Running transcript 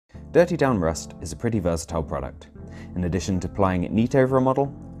Dirty Down Rust is a pretty versatile product. In addition to applying it neat over a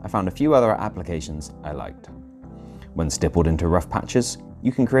model, I found a few other applications I liked. When stippled into rough patches,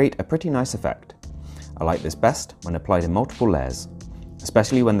 you can create a pretty nice effect. I like this best when applied in multiple layers,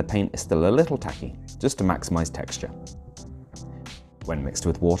 especially when the paint is still a little tacky, just to maximise texture. When mixed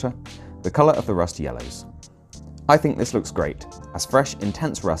with water, the colour of the rust yellows. I think this looks great, as fresh,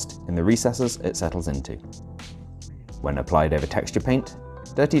 intense rust in the recesses it settles into. When applied over texture paint,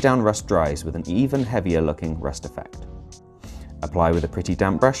 Dirty Down Rust dries with an even heavier looking rust effect. Apply with a pretty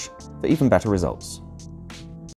damp brush for even better results.